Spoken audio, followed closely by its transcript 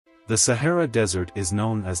The Sahara Desert is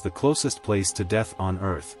known as the closest place to death on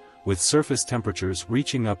Earth, with surface temperatures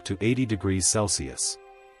reaching up to 80 degrees Celsius.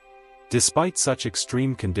 Despite such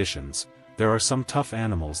extreme conditions, there are some tough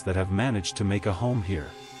animals that have managed to make a home here.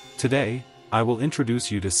 Today, I will introduce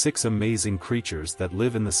you to 6 amazing creatures that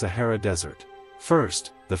live in the Sahara Desert.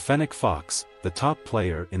 First, the Fennec fox, the top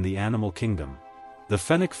player in the animal kingdom. The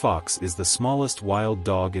Fennec fox is the smallest wild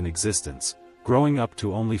dog in existence, growing up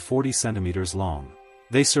to only 40 centimeters long.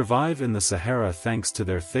 They survive in the Sahara thanks to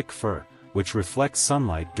their thick fur, which reflects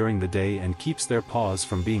sunlight during the day and keeps their paws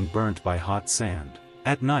from being burnt by hot sand.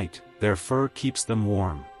 At night, their fur keeps them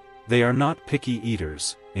warm. They are not picky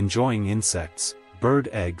eaters, enjoying insects, bird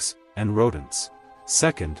eggs, and rodents.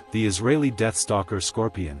 Second, the Israeli deathstalker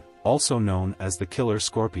scorpion, also known as the killer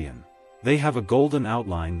scorpion. They have a golden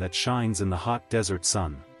outline that shines in the hot desert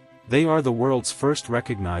sun. They are the world's first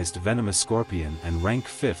recognized venomous scorpion and rank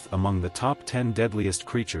 5th among the top 10 deadliest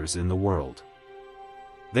creatures in the world.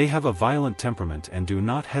 They have a violent temperament and do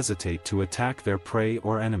not hesitate to attack their prey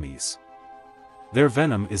or enemies. Their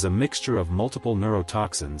venom is a mixture of multiple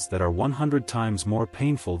neurotoxins that are 100 times more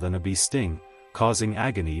painful than a bee sting, causing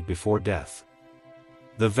agony before death.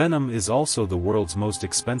 The venom is also the world's most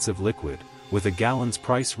expensive liquid, with a gallon's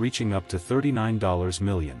price reaching up to $39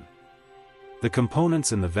 million. The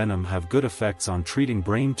components in the venom have good effects on treating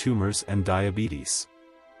brain tumors and diabetes.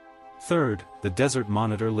 Third, the desert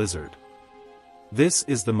monitor lizard. This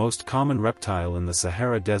is the most common reptile in the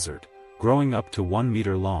Sahara Desert, growing up to 1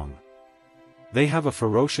 meter long. They have a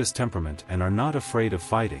ferocious temperament and are not afraid of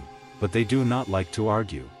fighting, but they do not like to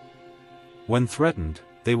argue. When threatened,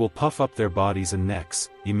 they will puff up their bodies and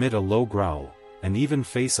necks, emit a low growl, and even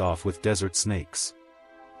face off with desert snakes.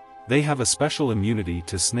 They have a special immunity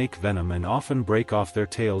to snake venom and often break off their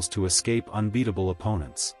tails to escape unbeatable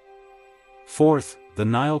opponents. Fourth, the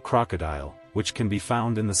Nile crocodile, which can be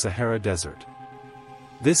found in the Sahara Desert.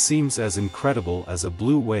 This seems as incredible as a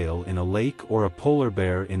blue whale in a lake or a polar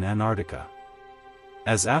bear in Antarctica.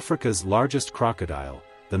 As Africa's largest crocodile,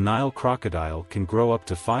 the Nile crocodile can grow up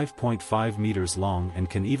to 5.5 meters long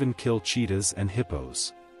and can even kill cheetahs and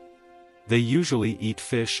hippos. They usually eat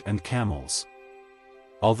fish and camels.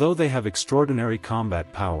 Although they have extraordinary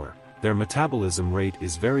combat power, their metabolism rate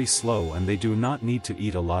is very slow and they do not need to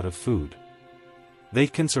eat a lot of food. They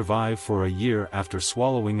can survive for a year after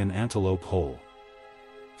swallowing an antelope whole.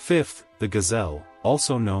 Fifth, the gazelle,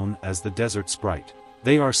 also known as the desert sprite.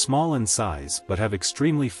 They are small in size but have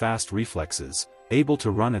extremely fast reflexes, able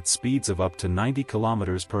to run at speeds of up to 90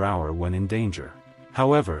 kilometers per hour when in danger.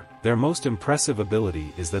 However, their most impressive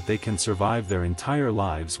ability is that they can survive their entire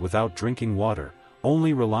lives without drinking water,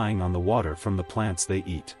 only relying on the water from the plants they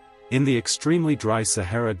eat. In the extremely dry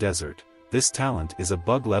Sahara Desert, this talent is a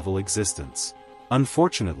bug-level existence.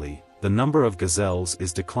 Unfortunately, the number of gazelles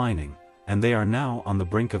is declining, and they are now on the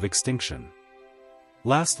brink of extinction.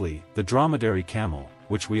 Lastly, the dromedary camel,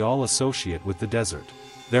 which we all associate with the desert.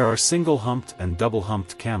 There are single-humped and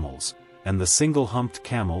double-humped camels, and the single-humped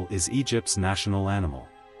camel is Egypt's national animal.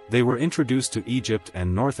 They were introduced to Egypt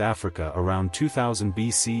and North Africa around 2000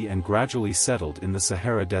 BC and gradually settled in the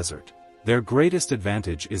Sahara Desert. Their greatest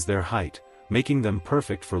advantage is their height, making them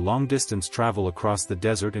perfect for long-distance travel across the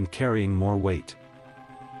desert and carrying more weight.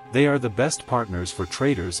 They are the best partners for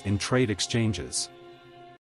traders in trade exchanges.